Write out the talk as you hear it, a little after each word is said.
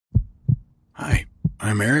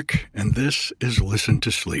I'm Eric, and this is Listen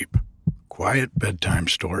to Sleep. Quiet bedtime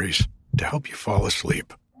stories to help you fall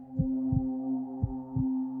asleep.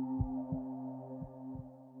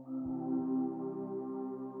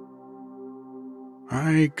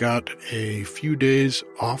 I got a few days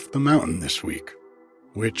off the mountain this week,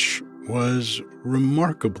 which was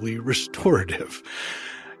remarkably restorative.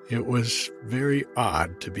 It was very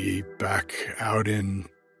odd to be back out in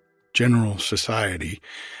general society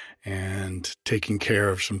and taking care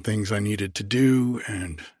of some things I needed to do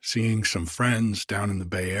and seeing some friends down in the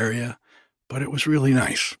Bay Area. But it was really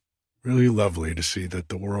nice, really lovely to see that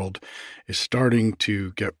the world is starting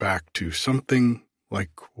to get back to something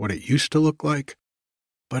like what it used to look like,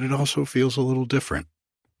 but it also feels a little different.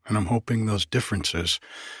 And I'm hoping those differences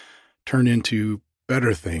turn into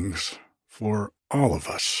better things for all of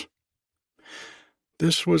us.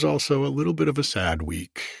 This was also a little bit of a sad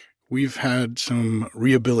week. We've had some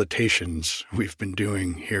rehabilitations we've been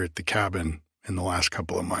doing here at the cabin in the last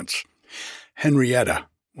couple of months. Henrietta,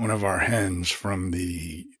 one of our hens from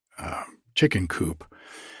the chicken coop,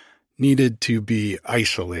 needed to be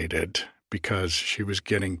isolated because she was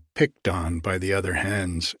getting picked on by the other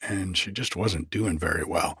hens and she just wasn't doing very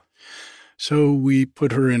well. So we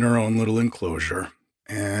put her in her own little enclosure,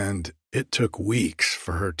 and it took weeks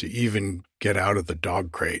for her to even get out of the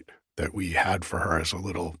dog crate that we had for her as a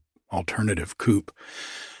little alternative coop.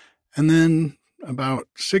 And then about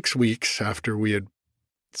 6 weeks after we had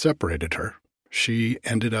separated her, she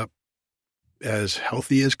ended up as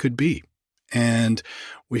healthy as could be. And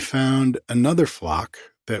we found another flock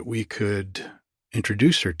that we could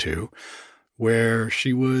introduce her to where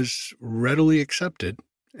she was readily accepted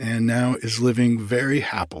and now is living very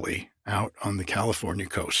happily out on the California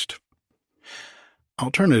coast.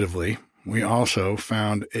 Alternatively, we also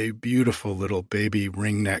found a beautiful little baby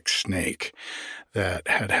ringneck snake that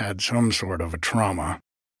had had some sort of a trauma.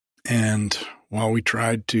 And while we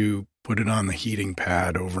tried to put it on the heating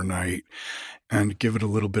pad overnight and give it a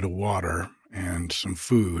little bit of water and some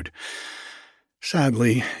food,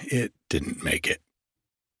 sadly, it didn't make it.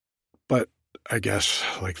 But I guess,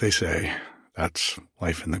 like they say, that's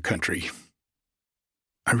life in the country.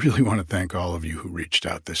 I really want to thank all of you who reached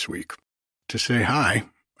out this week to say hi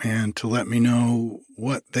and to let me know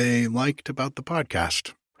what they liked about the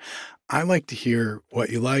podcast. I like to hear what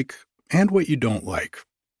you like and what you don't like.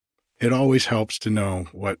 It always helps to know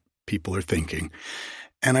what people are thinking.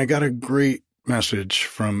 And I got a great message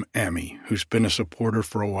from Amy, who's been a supporter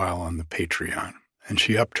for a while on the Patreon. And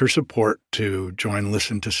she upped her support to join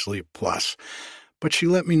Listen to Sleep Plus. But she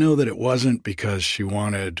let me know that it wasn't because she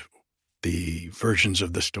wanted the versions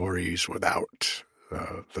of the stories without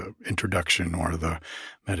the introduction or the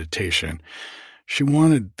meditation. She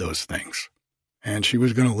wanted those things, and she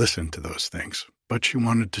was going to listen to those things, but she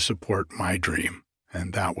wanted to support my dream,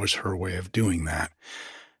 and that was her way of doing that.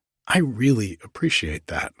 I really appreciate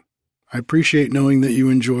that. I appreciate knowing that you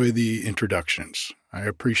enjoy the introductions. I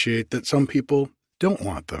appreciate that some people don't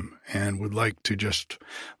want them and would like to just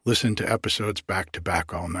listen to episodes back to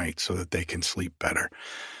back all night so that they can sleep better.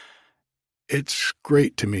 It's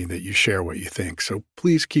great to me that you share what you think, so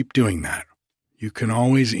please keep doing that. You can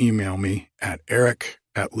always email me at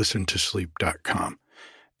eric@listentosleep.com.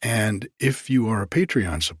 And if you are a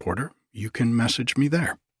Patreon supporter, you can message me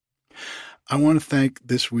there. I want to thank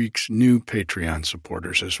this week's new Patreon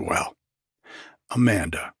supporters as well.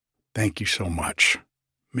 Amanda, thank you so much.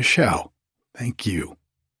 Michelle, thank you.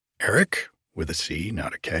 Eric, with a C,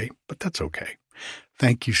 not a K, but that's okay.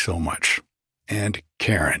 Thank you so much. And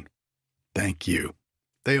Karen, thank you.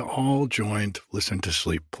 They all joined Listen to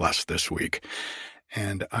Sleep Plus this week,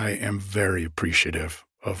 and I am very appreciative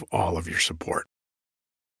of all of your support.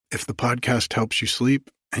 If the podcast helps you sleep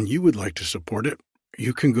and you would like to support it,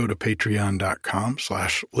 you can go to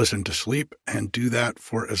patreon.com/listen-to-sleep and do that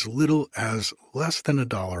for as little as less than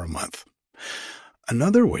 $1 a month.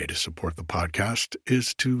 Another way to support the podcast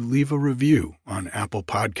is to leave a review on Apple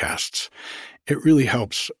Podcasts. It really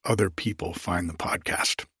helps other people find the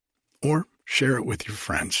podcast. Or share it with your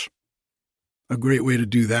friends. A great way to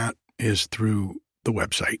do that is through the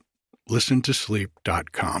website,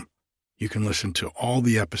 listentosleep.com. You can listen to all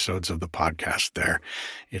the episodes of the podcast there.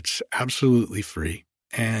 It's absolutely free,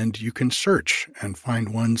 and you can search and find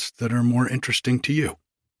ones that are more interesting to you.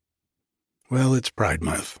 Well, it's Pride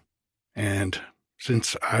Month, and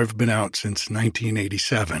since I've been out since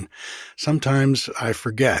 1987, sometimes I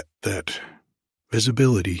forget that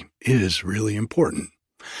visibility is really important.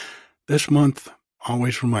 This month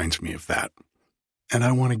always reminds me of that, and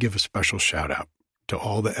I want to give a special shout out to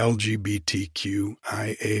all the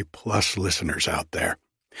LGBTQIA+ listeners out there,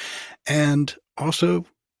 and also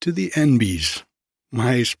to the NBs,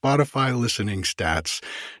 My Spotify listening stats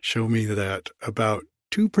show me that about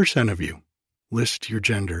 2% of you list your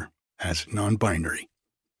gender as non-binary,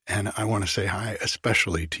 and I want to say hi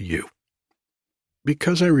especially to you.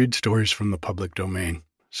 Because I read stories from the public domain,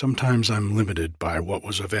 sometimes I'm limited by what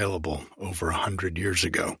was available over 100 years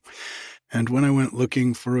ago, and when I went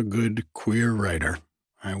looking for a good queer writer,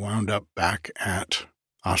 I wound up back at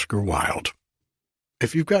Oscar Wilde.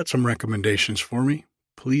 If you've got some recommendations for me,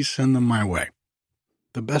 please send them my way.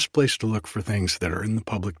 The best place to look for things that are in the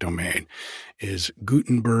public domain is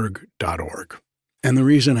Gutenberg.org. And the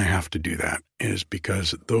reason I have to do that is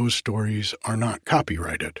because those stories are not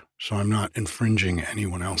copyrighted, so I'm not infringing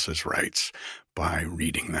anyone else's rights by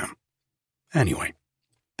reading them. Anyway,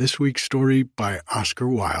 this week's story by Oscar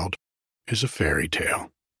Wilde is a fairy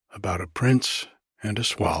tale about a prince and a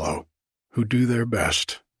swallow who do their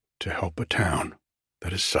best to help a town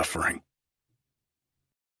that is suffering.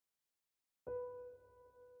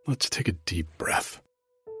 Let's take a deep breath.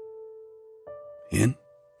 In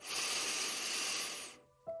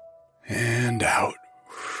and out.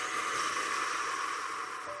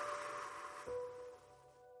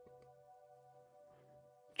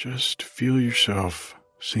 Just feel yourself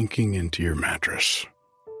sinking into your mattress,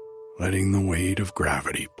 letting the weight of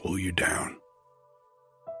gravity pull you down.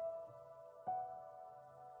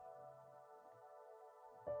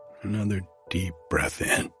 Another deep breath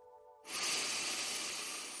in.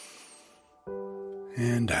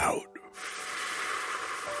 And out.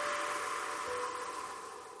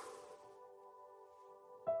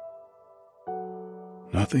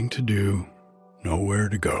 Nothing to do, nowhere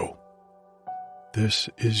to go. This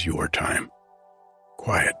is your time.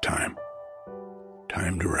 Quiet time.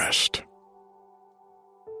 Time to rest.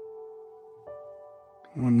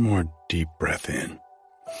 One more deep breath in.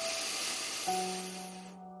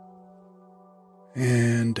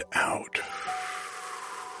 And out.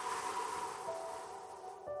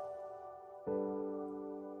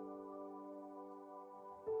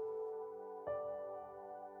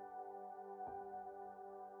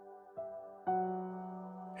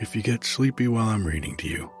 If you get sleepy while I'm reading to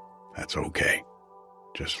you, that's okay.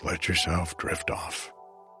 Just let yourself drift off.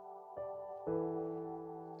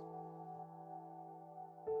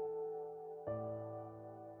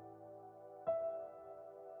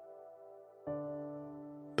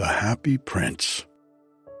 The Happy Prince.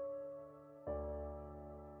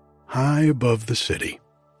 High above the city,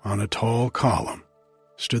 on a tall column,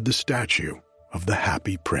 stood the statue of the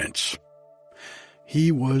Happy Prince.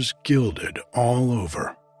 He was gilded all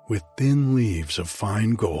over with thin leaves of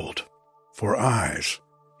fine gold. For eyes,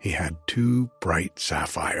 he had 2 bright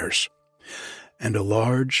sapphires, and a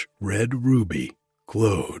large red ruby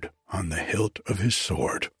glowed on the hilt of his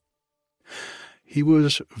sword. He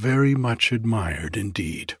was very much admired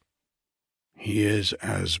indeed. "He is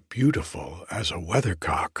as beautiful as a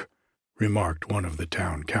weathercock," remarked one of the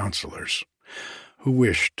town councillors, who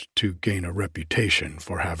wished to gain a reputation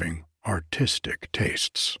for having artistic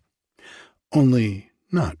tastes. "Only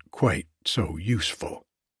not quite so useful,"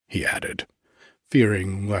 he added,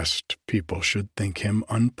 fearing lest people should think him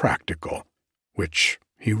unpractical, which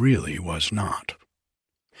he really was not.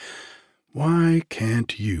 "Why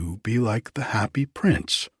can't you be like the Happy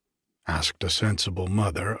Prince?" asked a sensible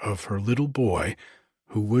mother of her little boy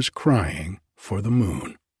who was crying for the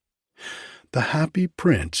moon. "The Happy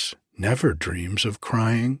Prince never dreams of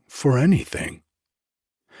crying for anything."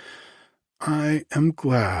 "I am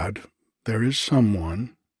glad there is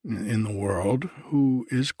someone in the world who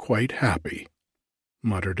is quite happy,"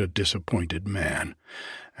 muttered a disappointed man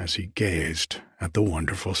as he gazed at the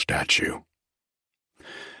wonderful statue.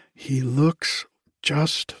 "He looks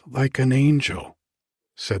just like an angel,"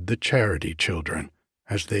 said the charity children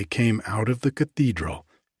as they came out of the cathedral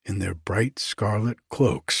in their bright scarlet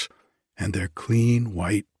cloaks and their clean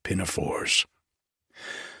white pinafores.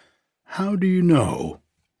 "How do you know?"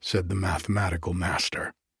 said the mathematical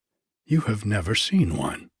master. "You have never seen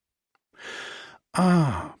one."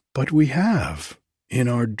 "Ah, but we have, in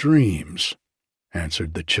our dreams,"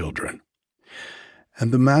 answered the children.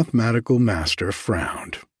 And the mathematical master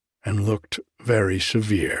frowned and looked very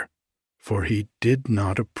severe, for he did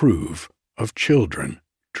not approve of children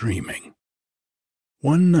dreaming.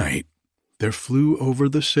 One night there flew over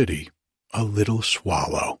the city a little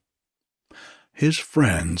swallow. His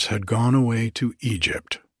friends had gone away to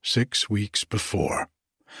Egypt 6 weeks before,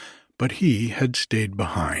 but he had stayed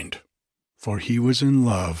behind, for he was in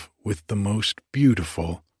love with the most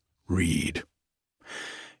beautiful reed.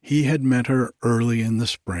 He had met her early in the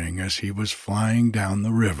spring as he was flying down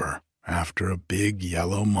the river after a big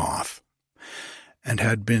yellow moth, and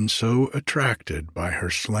had been so attracted by her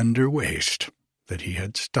slender waist that he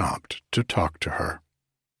had stopped to talk to her.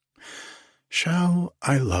 "Shall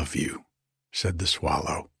I love you?" said the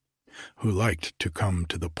swallow, who liked to come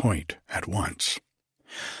to the point at once.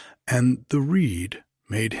 And the reed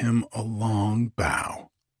made him a long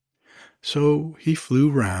bow. So he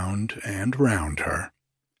flew round and round her,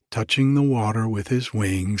 touching the water with his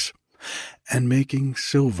wings and making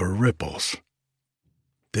silver ripples.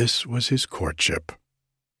 This was his courtship,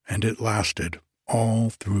 and it lasted all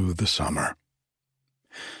through the summer.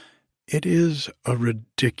 "It is a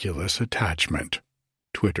ridiculous attachment,"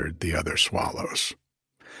 twittered the other swallows.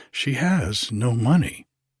 "She has no money,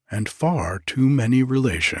 and far too many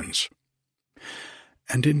relations."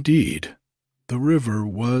 And indeed, the river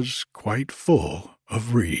was quite full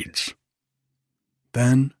of reeds.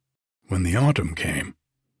 Then, when the autumn came,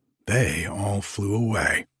 they all flew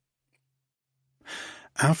away.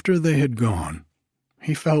 After they had gone,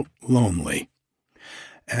 he felt lonely,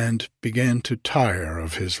 and began to tire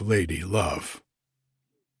of his lady love.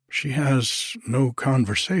 "She has no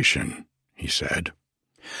conversation," he said,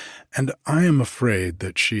 "and I am afraid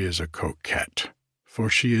that she is a coquette, for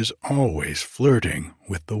she is always flirting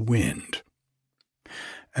with the wind."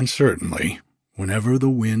 And certainly, whenever the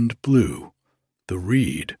wind blew, the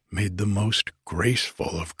reed made the most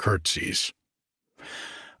graceful of curtsies.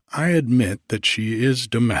 "I admit that she is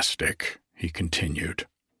domestic," he continued,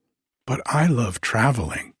 "but I love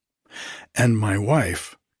traveling, and my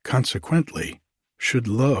wife, consequently, should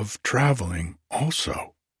love traveling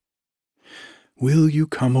also." "Will you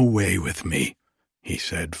come away with me?" he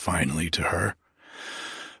said finally to her.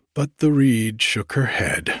 But the reed shook her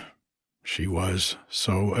head. She was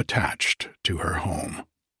so attached to her home.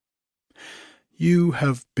 "You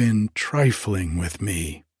have been trifling with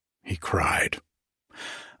me," he cried.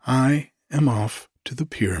 "I am off to the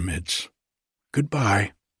pyramids.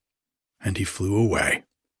 Goodbye." And he flew away.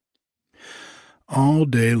 All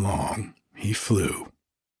day long he flew,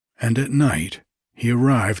 and at night he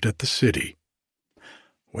arrived at the city.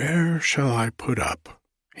 "Where shall I put up?"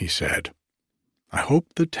 he said. "I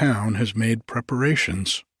hope the town has made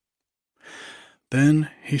preparations."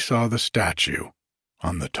 Then he saw the statue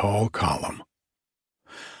on the tall column.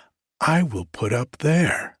 "I will put up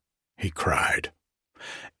there," he cried.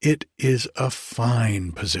 "It is a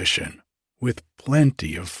fine position, with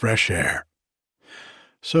plenty of fresh air."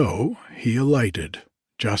 So he alighted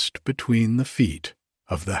just between the feet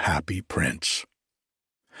of the happy prince.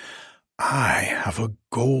 "I have a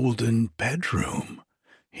golden bedroom,"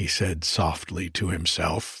 he said softly to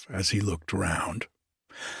himself as he looked round.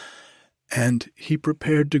 And he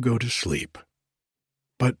prepared to go to sleep.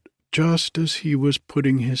 But just as he was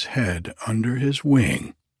putting his head under his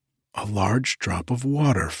wing, a large drop of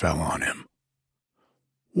water fell on him.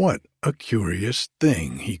 "What a curious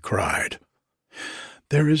thing!" he cried.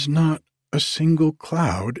 "There is not a single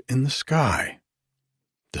cloud in the sky.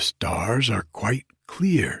 The stars are quite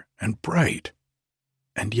clear and bright,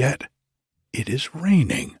 and yet it is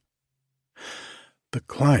raining. The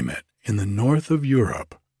climate in the north of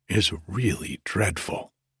Europe is really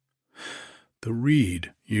dreadful." The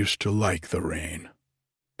reed used to like the rain,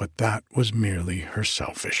 but that was merely her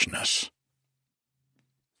selfishness.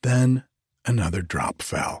 Then another drop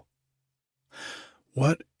fell.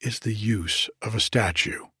 "What is the use of a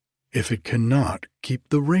statue if it cannot keep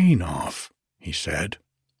the rain off?" he said.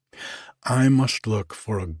 "I must look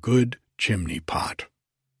for a good chimney pot,"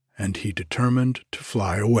 and he determined to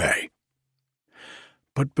fly away.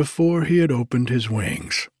 But before he had opened his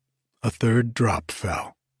wings, a third drop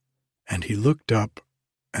fell, and he looked up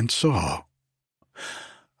and saw.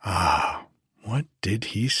 Ah, what did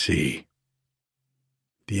he see?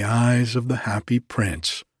 The eyes of the happy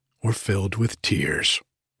prince were filled with tears,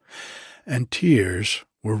 and tears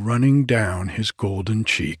were running down his golden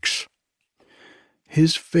cheeks.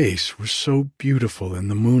 His face was so beautiful in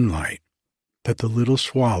the moonlight that the little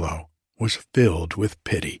swallow was filled with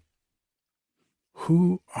pity.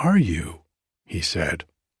 "Who are you?" he said.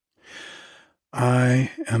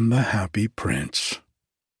 "I am the happy prince."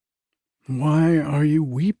 "Why are you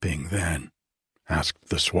weeping, then?" asked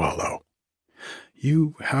the swallow.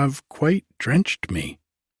 "You have quite drenched me."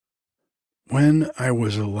 "When I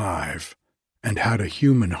was alive and had a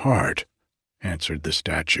human heart," answered the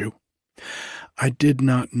statue, "I did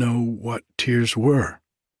not know what tears were,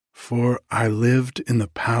 for I lived in the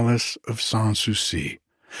palace of Sans-Souci,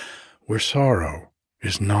 where sorrow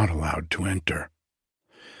is not allowed to enter.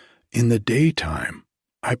 In the daytime,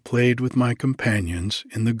 I played with my companions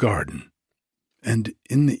in the garden, and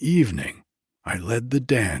in the evening I led the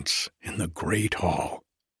dance in the great hall.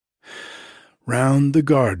 Round the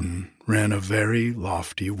garden ran a very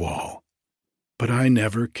lofty wall, but I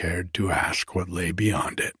never cared to ask what lay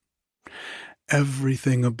beyond it.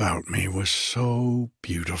 Everything about me was so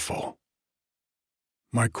beautiful.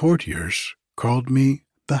 My courtiers called me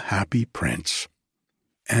the Happy Prince,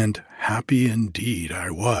 and happy indeed I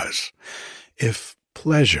was, if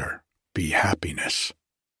pleasure be happiness.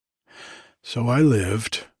 So I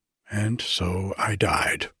lived, and so I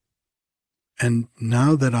died. And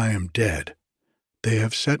now that I am dead, they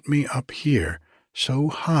have set me up here so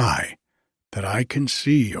high that I can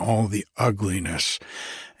see all the ugliness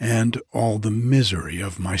and all the misery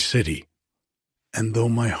of my city. And though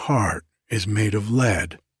my heart is made of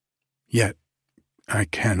lead, yet I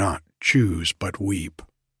cannot choose but weep.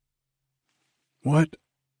 What,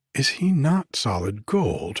 is he not solid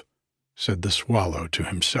gold? Said the swallow to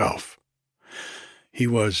himself. He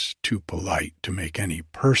was too polite to make any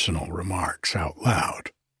personal remarks out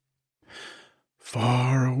loud.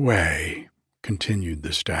 Far away, continued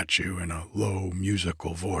the statue in a low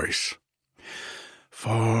musical voice,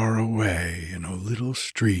 far away in a little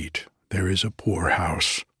street there is a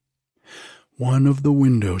poorhouse. One of the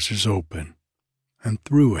windows is open, and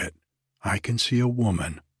through it I can see a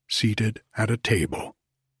woman seated at a table.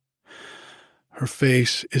 Her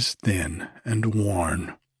face is thin and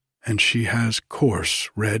worn, and she has coarse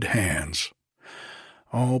red hands,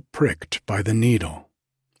 all pricked by the needle,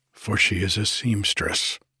 for she is a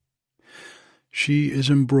seamstress. She is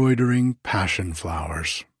embroidering passion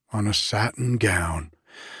flowers on a satin gown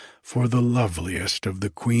for the loveliest of the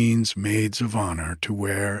Queen's maids of honor to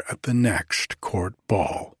wear at the next court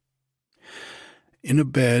ball. In a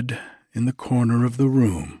bed in the corner of the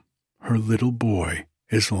room, her little boy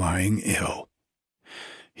is lying ill.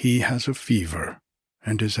 He has a fever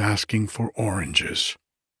and is asking for oranges.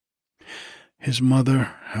 His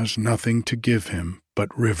mother has nothing to give him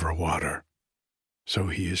but river water, so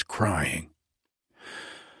he is crying.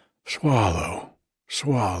 Swallow,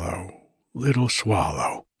 swallow, little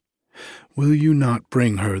swallow, will you not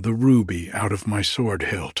bring her the ruby out of my sword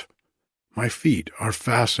hilt? My feet are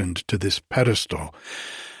fastened to this pedestal,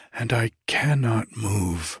 and I cannot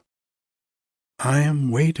move. I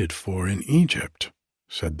am waited for in Egypt,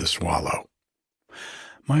 said the swallow.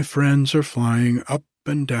 My friends are flying up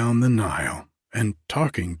and down the Nile and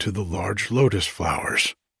talking to the large lotus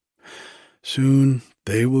flowers. Soon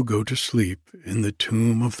they will go to sleep in the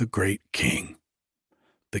tomb of the great king.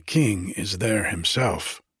 The king is there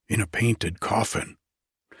himself, in a painted coffin.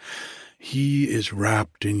 He is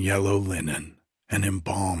wrapped in yellow linen and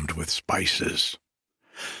embalmed with spices.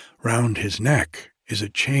 Round his neck is a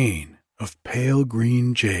chain of pale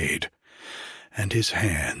green jade, and his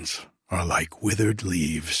hands are like withered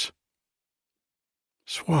leaves.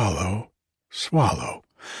 Swallow, swallow,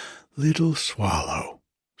 little swallow,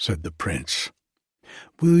 said the prince,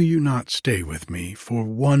 will you not stay with me for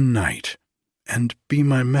one night and be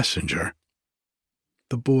my messenger?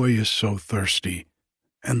 The boy is so thirsty,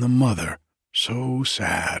 and the mother so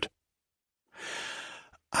sad.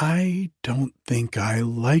 I don't think I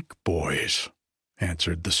like boys,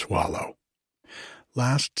 answered the swallow.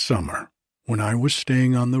 Last summer, when I was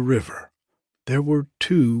staying on the river, there were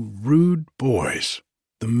 2 rude boys,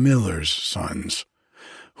 the miller's sons,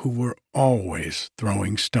 who were always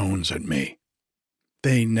throwing stones at me.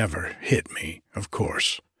 They never hit me, of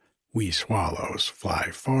course. We swallows fly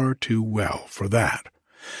far too well for that.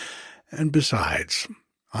 And besides,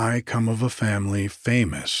 I come of a family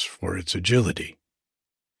famous for its agility.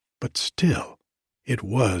 But still, it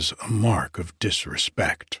was a mark of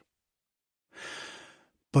disrespect.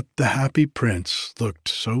 But the happy prince looked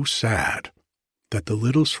so sad that the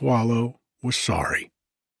little swallow was sorry.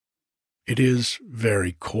 It is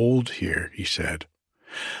very cold here, he said,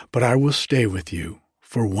 but I will stay with you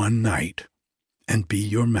for one night and be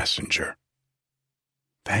your messenger.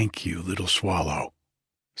 Thank you, little swallow,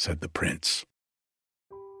 said the prince.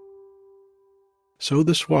 So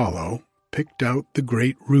the swallow picked out the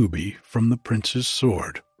great ruby from the prince's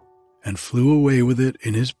sword and flew away with it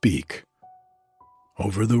in his beak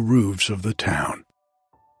over the roofs of the town.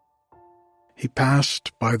 He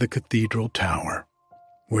passed by the cathedral tower,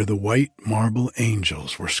 where the white marble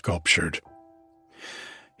angels were sculptured.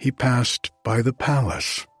 He passed by the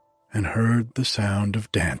palace and heard the sound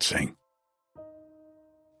of dancing.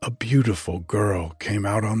 A beautiful girl came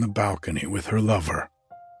out on the balcony with her lover.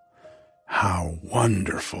 How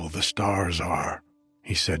wonderful the stars are,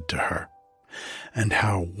 he said to her, and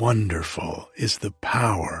how wonderful is the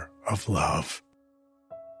power of love.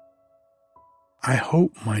 I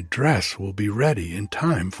hope my dress will be ready in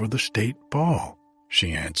time for the state ball,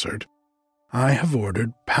 she answered. I have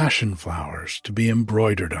ordered passion flowers to be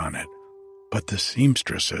embroidered on it, but the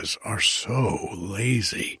seamstresses are so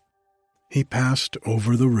lazy. He passed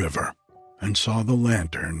over the river and saw the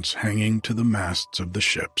lanterns hanging to the masts of the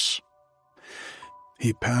ships.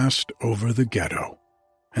 He passed over the ghetto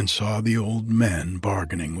and saw the old men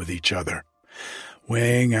bargaining with each other,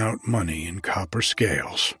 weighing out money in copper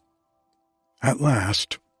scales. At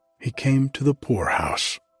last, he came to the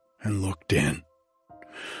poorhouse and looked in.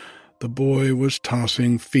 The boy was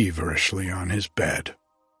tossing feverishly on his bed,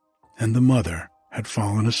 and the mother had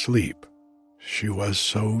fallen asleep. She was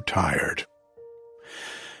so tired.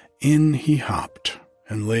 In he hopped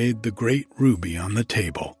and laid the great ruby on the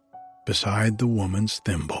table beside the woman's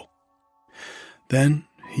thimble. Then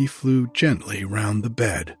he flew gently round the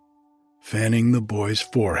bed, fanning the boy's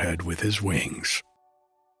forehead with his wings.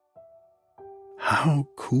 "How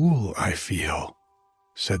cool I feel,"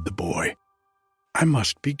 said the boy. "I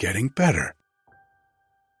must be getting better."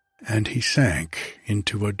 And he sank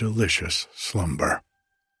into a delicious slumber.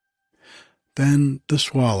 Then the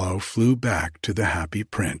swallow flew back to the happy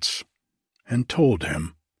prince and told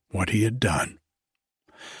him what he had done.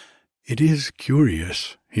 "It is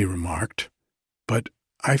curious," he remarked, "but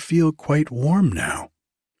I feel quite warm now,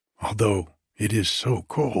 although it is so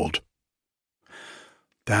cold."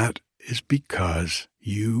 "That is because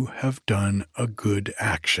you have done a good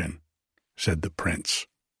action," said the prince.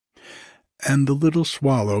 And the little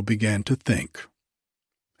swallow began to think,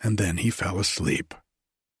 and then he fell asleep.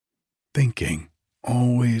 Thinking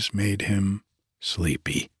always made him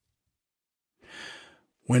sleepy.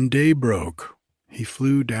 When day broke, he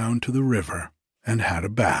flew down to the river and had a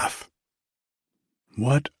bath.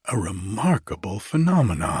 "What a remarkable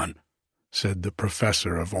phenomenon," said the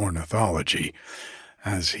professor of ornithology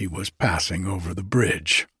as he was passing over the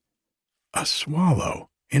bridge. "A swallow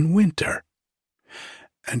in winter."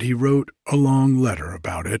 And he wrote a long letter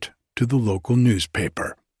about it to the local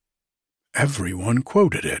newspaper. Everyone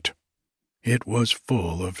quoted it. It was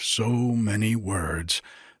full of so many words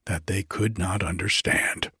that they could not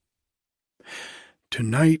understand.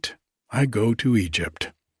 "Tonight I go to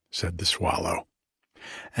Egypt," said the swallow,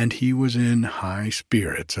 and he was in high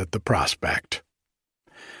spirits at the prospect.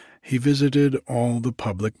 He visited all the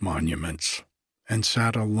public monuments and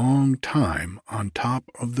sat a long time on top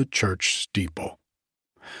of the church steeple.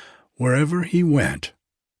 Wherever he went,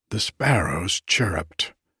 the sparrows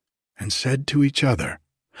chirruped and said to each other,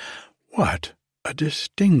 "What a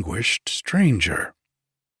distinguished stranger!"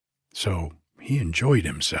 So he enjoyed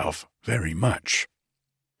himself very much.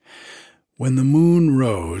 When the moon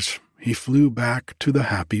rose, he flew back to the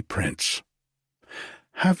happy prince.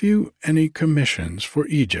 "Have you any commissions for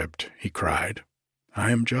Egypt?" he cried.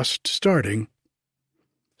 "I am just starting."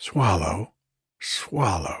 "Swallow,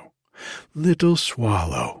 swallow, little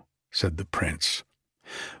swallow," said the prince,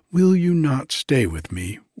 "will you not stay with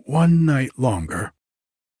me one night longer?"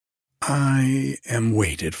 "I am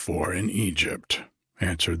waited for in Egypt,"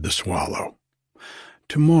 answered the swallow.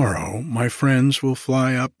 "Tomorrow my friends will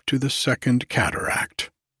fly up to the second cataract.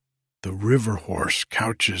 The river horse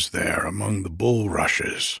couches there among the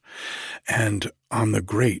bulrushes, and on the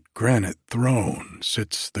great granite throne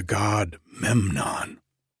sits the god Memnon.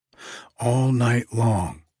 All night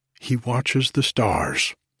long he watches the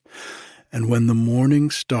stars, and when the morning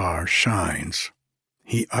star shines,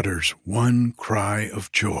 he utters one cry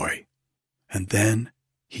of joy, and then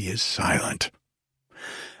he is silent.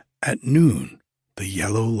 At noon, the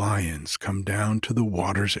yellow lions come down to the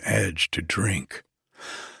water's edge to drink.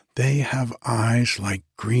 They have eyes like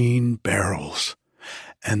green beryls,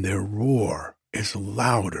 and their roar is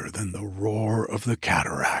louder than the roar of the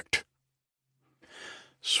cataract."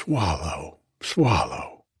 "Swallow,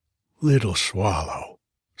 swallow, little swallow,"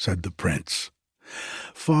 said the prince.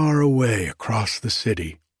 "Far away across the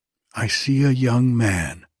city, I see a young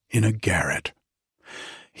man in a garret.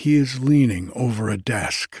 He is leaning over a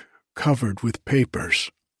desk covered with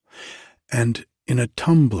papers, and in a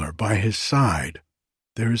tumbler by his side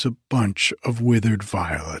there is a bunch of withered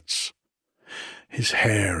violets. His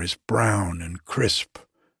hair is brown and crisp,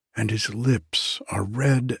 and his lips are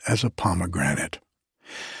red as a pomegranate,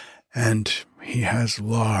 and he has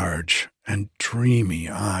large and dreamy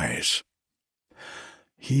eyes.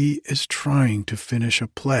 He is trying to finish a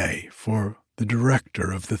play for the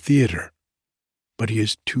director of the theater, but he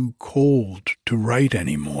is too cold to write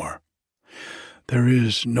any more. There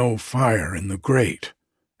is no fire in the grate,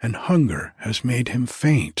 and hunger has made him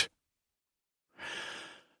faint."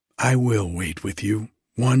 "I will wait with you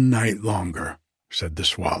one night longer," said the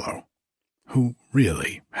swallow, who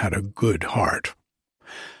really had a good heart.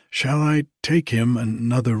 "Shall I take him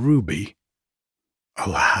another ruby?"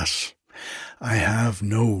 "Alas, I have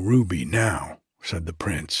no ruby now," said the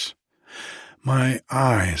prince. "My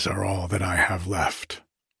eyes are all that I have left.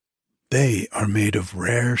 They are made of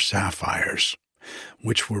rare sapphires,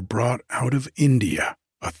 which were brought out of India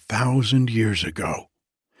 1,000 years ago.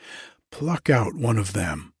 Pluck out one of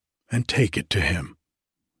them and take it to him.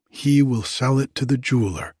 He will sell it to the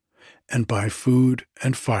jeweler and buy food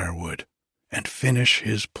and firewood and finish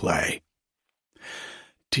his play."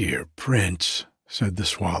 "Dear Prince," said the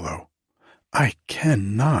Swallow, "I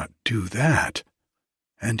cannot do that."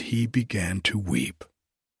 And he began to weep.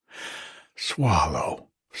 "Swallow,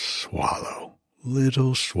 swallow,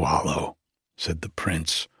 little swallow," said the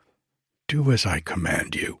Prince, "do as I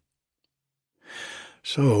command you."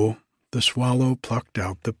 So the Swallow plucked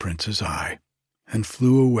out the Prince's eye and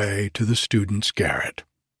flew away to the student's garret.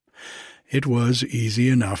 It was easy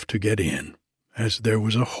enough to get in, as there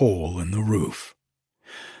was a hole in the roof.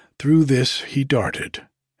 Through this he darted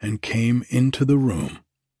and came into the room.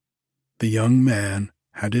 The young man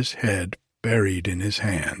had his head buried in his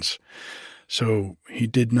hands, so he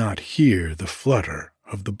did not hear the flutter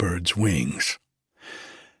of the bird's wings.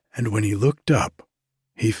 And when he looked up,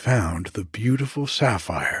 he found the beautiful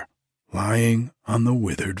sapphire lying on the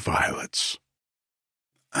withered violets.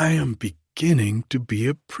 "I am beginning to be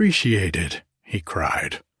appreciated," he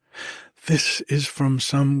cried. "This is from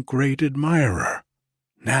some great admirer.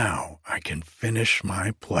 Now I can finish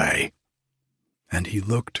my play." And he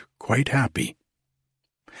looked quite happy.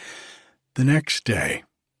 The next day,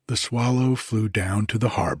 the Swallow flew down to the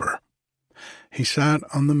harbor. He sat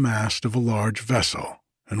on the mast of a large vessel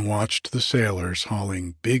and watched the sailors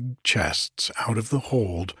hauling big chests out of the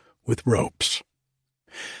hold with ropes.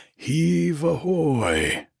 "Heave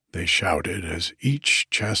ahoy!" they shouted as each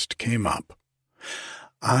chest came up.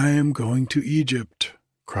 "I am going to Egypt,"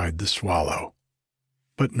 cried the Swallow.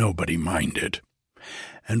 But nobody minded,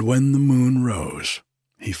 and when the moon rose,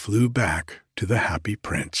 he flew back to the happy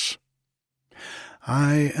Prince.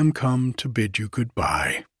 "I am come to bid you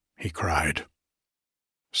good-bye," he cried.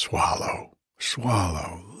 "Swallow,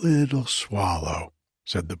 swallow, little swallow,"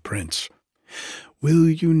 said the Prince, "will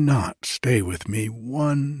you not stay with me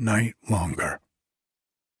one night longer?"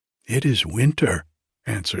 "It is winter,"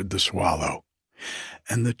 answered the Swallow,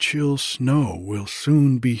 "and the chill snow will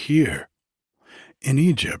soon be here. In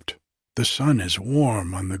Egypt, the sun is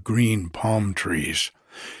warm on the green palm trees,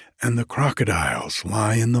 and the crocodiles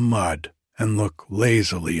lie in the mud and look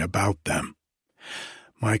lazily about them.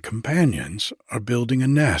 My companions are building a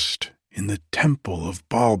nest in the temple of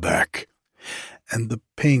Baalbec, and the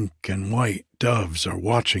pink and white doves are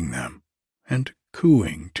watching them and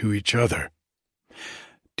cooing to each other.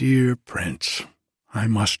 Dear Prince, I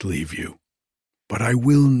must leave you, but I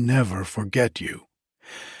will never forget you,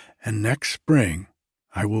 and next spring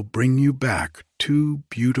I will bring you back 2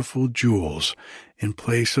 beautiful jewels in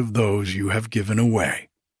place of those you have given away.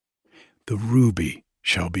 The ruby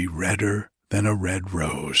shall be redder than a red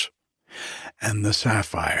rose, and the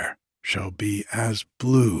sapphire shall be as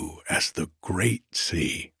blue as the great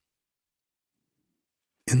sea."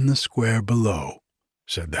 "In the square below,"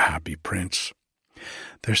 said the happy Prince,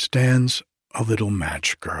 "there stands a little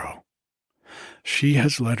match girl. She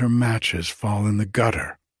has let her matches fall in the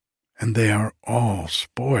gutter, and they are all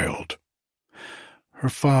spoiled. Her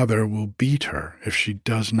father will beat her if she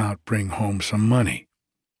does not bring home some money,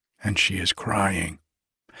 and she is crying.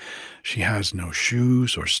 She has no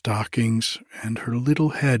shoes or stockings, and her little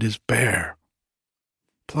head is bare.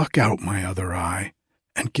 Pluck out my other eye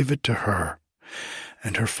and give it to her,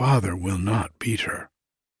 and her father will not beat her."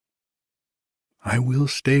 "I will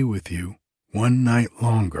stay with you one night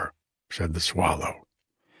longer," said the Swallow,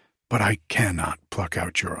 "but I cannot pluck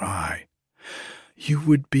out your eye. You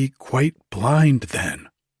would be quite blind then."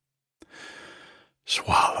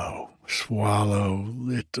 "Swallow, swallow,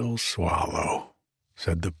 little swallow,"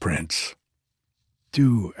 said the Prince,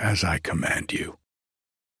 "do as I command you."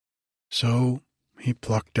 So he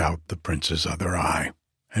plucked out the Prince's other eye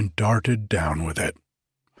and darted down with it.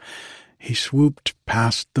 He swooped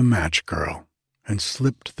past the match girl and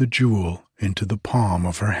slipped the jewel into the palm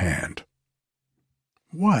of her hand.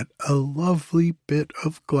 "What a lovely bit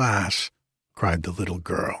of glass!" cried the little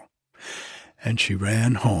girl, and she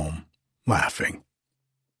ran home, laughing.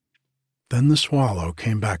 Then the Swallow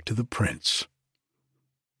came back to the Prince.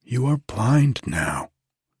 "You are blind now,"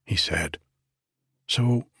 he said,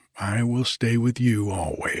 "so I will stay with you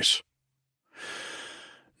always."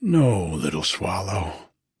 "No, little Swallow,"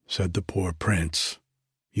 said the poor Prince,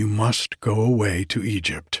 "you must go away to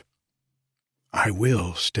Egypt." "I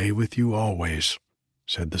will stay with you always,"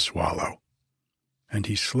 said the Swallow, and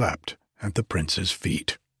he slept at the Prince's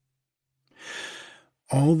feet.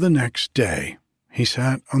 All the next day he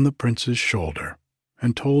sat on the Prince's shoulder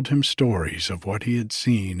and told him stories of what he had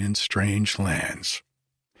seen in strange lands.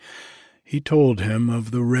 He told him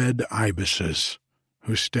of the red ibises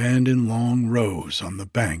who stand in long rows on the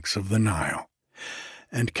banks of the Nile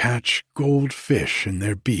and catch gold fish in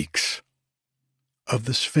their beaks, of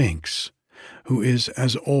the Sphinx, who is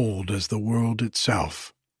as old as the world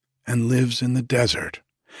itself and lives in the desert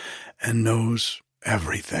and knows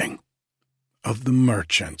everything, of the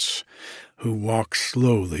merchants who walk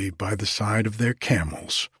slowly by the side of their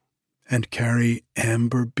camels and carry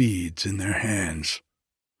amber beads in their hands,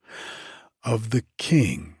 of the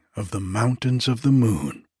king of the mountains of the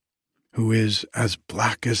moon, who is as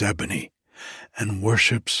black as ebony and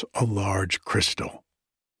worships a large crystal,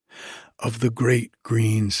 of the great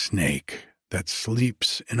green snake that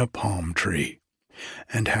sleeps in a palm tree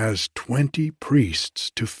and has 20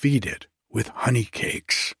 priests to feed it with honey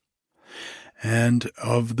cakes, and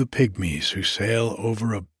of the pygmies who sail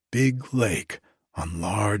over a big lake on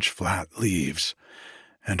large flat leaves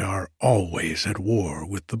and are always at war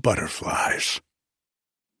with the butterflies.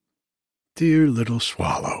 "Dear little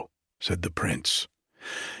swallow," said the prince,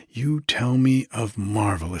 "you tell me of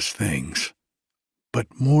marvelous things,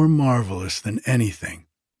 but more marvelous than anything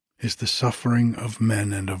is the suffering of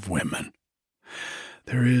men and of women.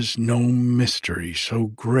 There is no mystery so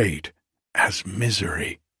great as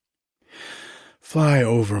misery. Fly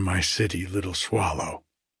over my city, little swallow,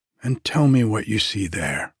 and tell me what you see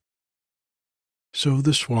there." So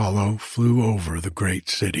the swallow flew over the great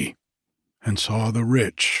city and saw the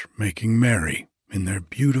rich making merry in their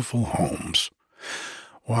beautiful homes,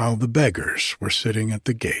 while the beggars were sitting at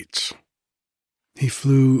the gates. He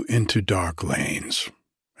flew into dark lanes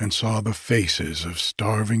and saw the faces of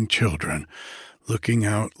starving children looking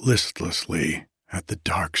out listlessly at the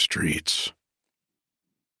dark streets.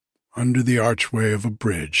 Under the archway of a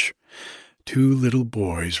bridge, 2 little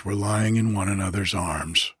boys were lying in one another's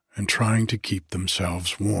arms and trying to keep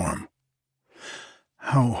themselves warm.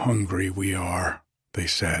 "How hungry we are," they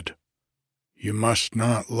said. "You must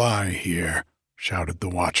not lie here," shouted the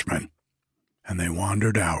watchman, and they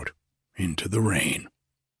wandered out into the rain.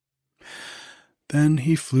 Then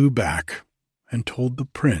he flew back and told the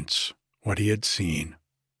prince what he had seen.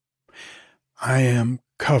 "I am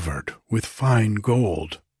covered with fine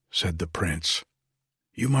gold," said the prince.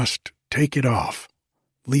 "You must take it off,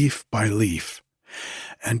 leaf by leaf,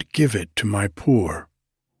 and give it to my poor.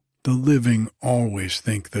 The living always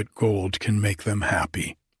think that gold can make them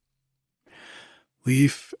happy."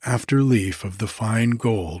 Leaf after leaf of the fine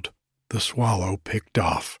gold the swallow picked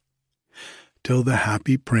off, till the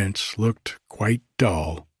happy prince looked quite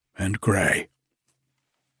dull and gray.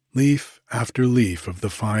 Leaf after leaf of the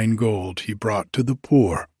fine gold he brought to the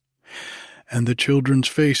poor, and the children's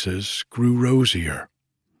faces grew rosier,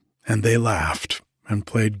 and they laughed and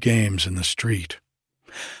played games in the street.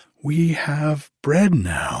 "We have bread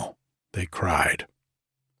now," they cried.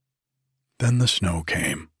 Then the snow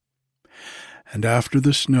came, and after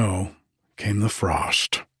the snow came the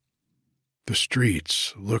frost. The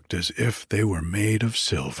streets looked as if they were made of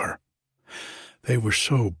silver. They were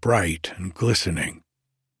so bright and glistening.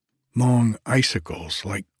 Long icicles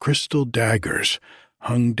like crystal daggers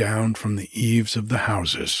hung down from the eaves of the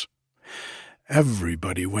houses.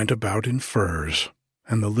 Everybody went about in furs,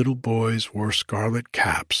 and the little boys wore scarlet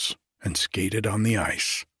caps and skated on the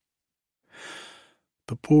ice.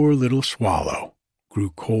 The poor little swallow grew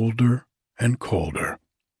colder and colder,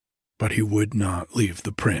 but he would not leave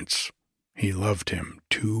the prince. He loved him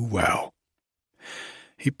too well.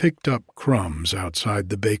 He picked up crumbs outside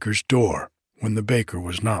the baker's door when the baker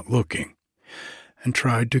was not looking, and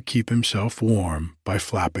tried to keep himself warm by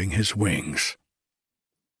flapping his wings.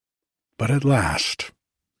 But at last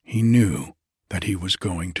he knew that he was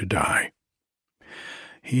going to die.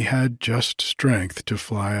 He had just strength to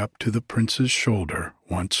fly up to the prince's shoulder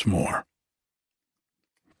once more.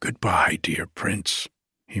 "Goodbye, dear prince,"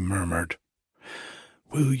 he murmured.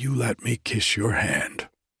 "Will you let me kiss your hand?"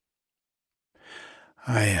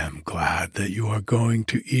 "I am glad that you are going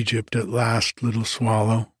to Egypt at last, little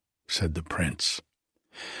swallow," said the prince.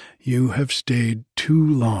 "You have stayed too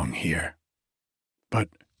long here, but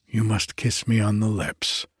you must kiss me on the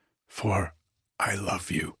lips, for I love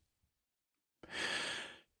you."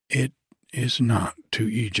 "It is not to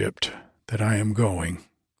Egypt that I am going,"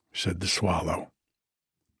 said the swallow.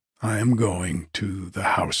 "I am going to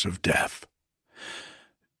the house of death.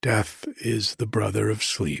 Death is the brother of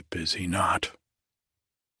sleep, is he not?"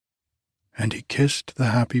 And he kissed the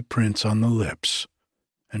happy prince on the lips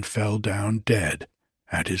and fell down dead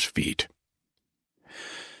at his feet.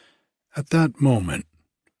 At that moment,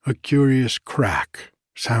 a curious crack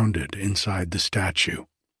sounded inside the statue,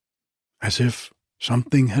 as if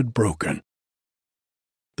something had broken.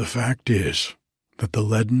 The fact is that the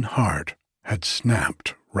leaden heart had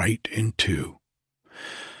snapped right in two.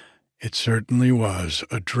 It certainly was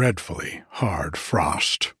a dreadfully hard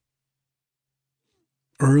frost.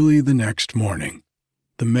 Early the next morning,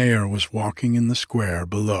 the mayor was walking in the square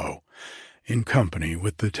below, in company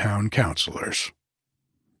with the town councilors.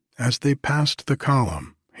 As they passed the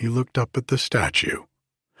column, he looked up at the statue.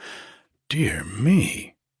 "Dear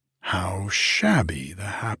me, how shabby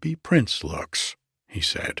the Happy Prince looks," he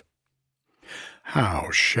said.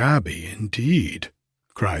 "How shabby indeed,"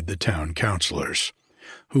 cried the town councilors,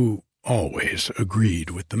 who always agreed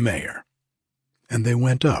with the mayor, and they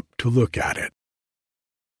went up to look at it.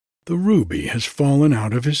 "The ruby has fallen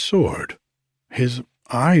out of his sword. His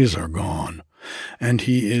eyes are gone, and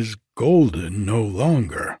he is golden no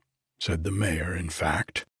longer," said the mayor. "In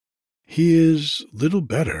fact, he is little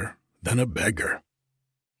better than a beggar."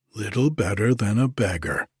 "Little better than a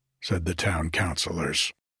beggar," said the town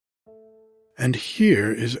councilors. "And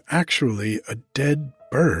here is actually a dead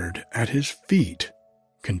bird at his feet,"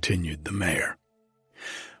 continued the mayor.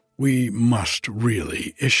 "We must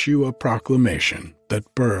really issue a proclamation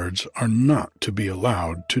that birds are not to be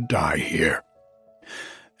allowed to die here."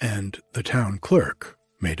 And the town clerk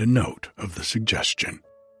made a note of the suggestion.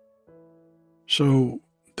 So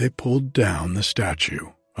they pulled down the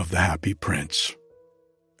statue of the Happy Prince.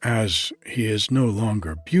 "As he is no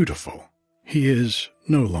longer beautiful, he is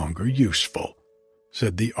no longer useful,"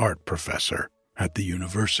 said the art professor at the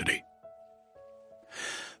university.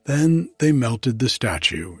 Then they melted the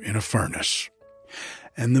statue in a furnace,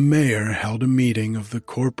 and the mayor held a meeting of the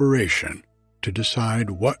corporation to decide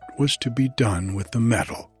what was to be done with the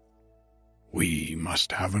metal. "We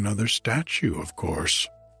must have another statue, of course,"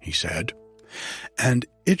 he said, "and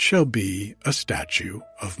it shall be a statue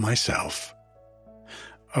of myself."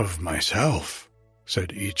 "Of myself,"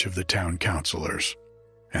 said each of the town councilors,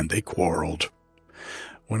 and they quarreled.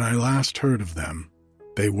 When I last heard of them,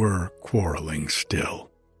 they were quarreling still.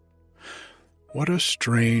 "What a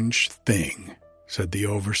strange thing," said the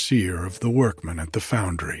overseer of the workmen at the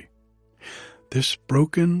foundry. "This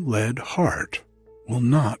broken lead heart will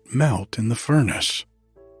not melt in the furnace.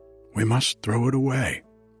 We must throw it away."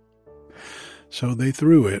 So they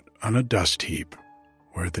threw it on a dust heap,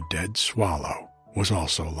 where the dead swallow was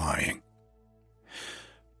also lying.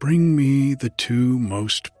 "Bring me the two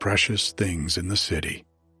most precious things in the city,"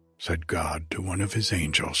 said God to one of his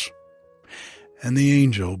angels. And the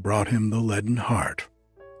angel brought him the leaden heart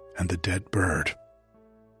and the dead bird.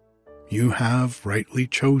 "You have rightly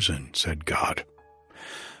chosen," said God,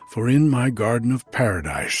 "for in my garden of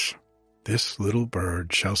paradise this little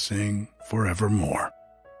bird shall sing forevermore.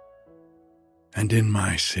 And in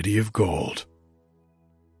my city of gold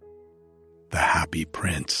the Happy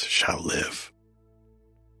Prince shall live."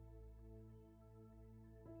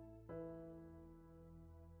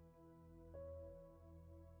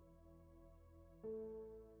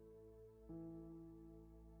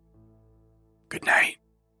 Good night.